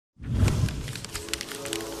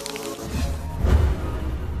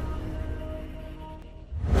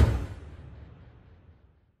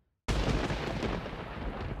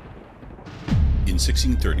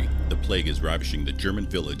1630, the plague is ravishing the German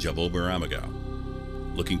village of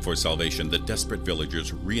Oberammergau. Looking for salvation, the desperate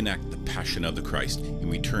villagers reenact the Passion of the Christ in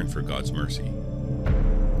return for God's mercy.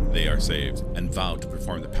 They are saved and vow to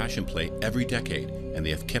perform the Passion play every decade, and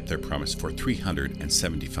they have kept their promise for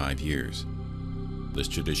 375 years. This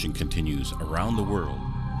tradition continues around the world,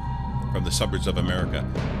 from the suburbs of America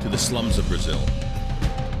to the slums of Brazil.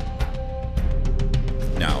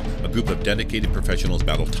 Now, a group of dedicated professionals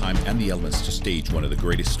battle time and the elements to stage one of the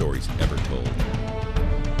greatest stories ever told.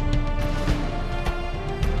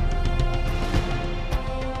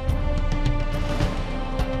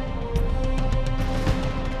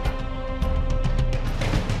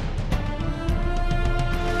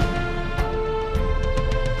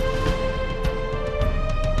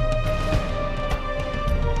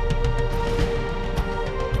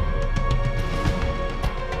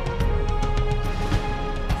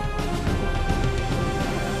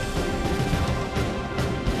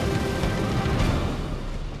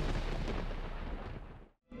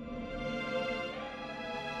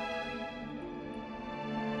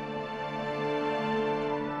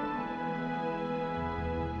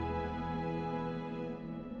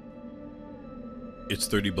 It's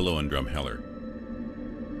 30 below in Drumheller.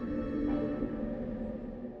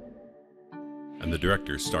 And the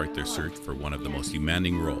directors start their search for one of the most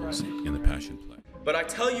demanding roles in the Passion play. But I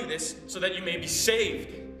tell you this so that you may be saved.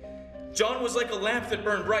 John was like a lamp that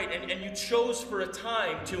burned bright, and you chose for a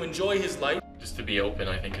time to enjoy his light. Just to be open,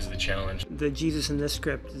 I think, is the challenge. The Jesus in this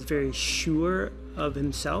script is very sure of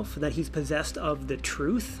himself, that he's possessed of the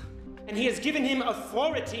truth. And he has given him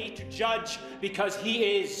authority to judge because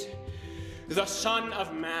he is the Son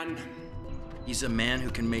of Man. He's a man who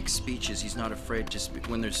can make speeches. He's not afraid. Just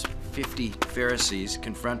when there's 50 Pharisees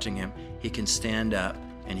confronting him, he can stand up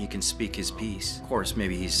and he can speak his piece. Of course,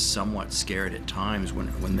 maybe he's somewhat scared at times when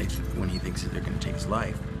he thinks that they're going to take his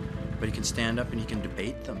life, but he can stand up and he can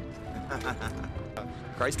debate them.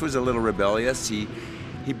 Christ was a little rebellious. He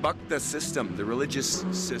bucked the system, the religious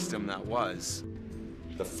system that was.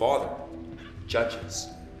 The Father judges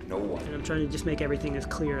no one. And I'm trying to just make everything as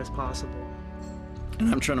clear as possible. And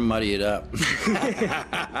I'm trying to muddy it up.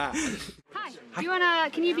 Hi. Do you wanna?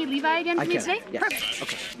 Can you be Levi again for me today? Yes. Perfect.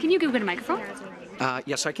 Okay. Can you go get a microphone?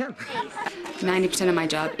 Yes, I can. 90% of my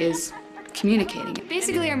job is communicating.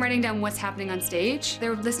 Basically, I'm writing down what's happening on stage.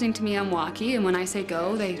 They're listening to me on walkie, and when I say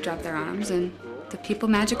go, they drop their arms, and the people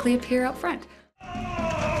magically appear out front.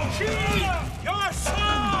 Sheathe your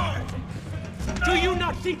sword! Do you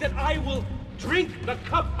not think that I will drink the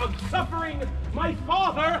cup of suffering my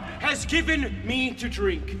Father has given me to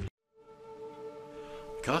drink?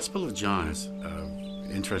 The Gospel of John is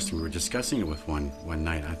interesting. We were discussing it with one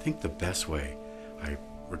night. I think the best way, I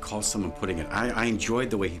recall someone putting it, I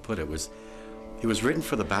enjoyed the way he put it, was it was written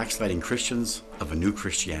for the backsliding Christians of a new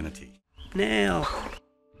Christianity. Nail.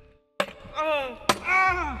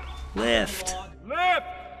 Lift.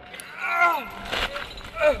 Lift!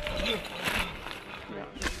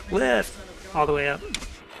 Lift. All the way up.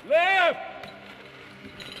 Lift!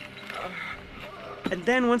 And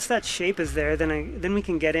then once that shape is there, then we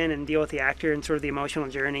can get in and deal with the actor and sort of the emotional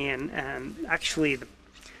journey and actually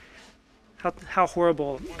how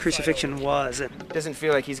horrible crucifixion was. It doesn't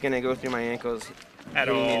feel like he's going to go through my ankles At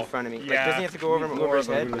hitting me all. in front of me. Yeah. Like, doesn't he have to go over his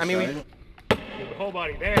head? I mean, The whole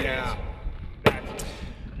body. There it is. That's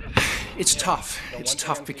It's tough. It's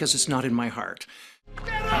tough because it's not in my heart.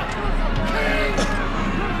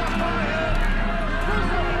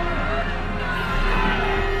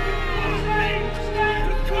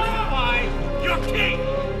 crucify your king!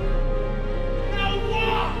 Now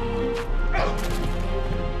walk!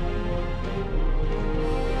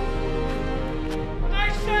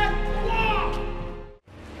 I said walk!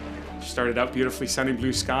 Started out beautifully sunny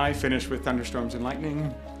blue sky, finished with thunderstorms and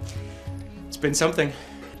lightning. It's been something.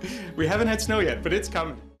 We haven't had snow yet, but it's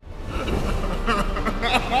coming.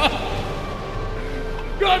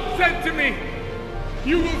 God said to me,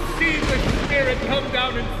 you will see the Spirit come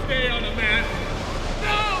down and stay on a man.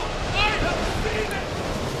 Now I have seen it!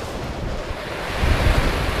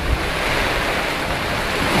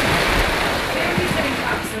 Everybody's setting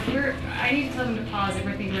up, so I need to tell them to pause if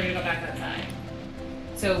we're thinking we're gonna go back outside.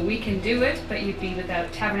 So we can do it, but you'd be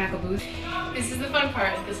without tabernacle booth. This is the fun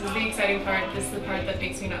part. This is the exciting part. This is the part that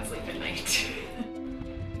makes me not sleep at night.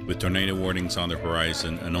 With tornado warnings on the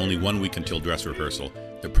horizon and only 1 week until dress rehearsal,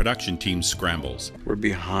 the production team scrambles. We're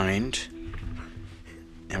behind,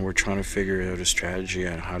 and we're trying to figure out a strategy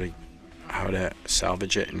on how to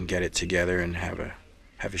salvage it and get it together and have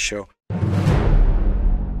a show.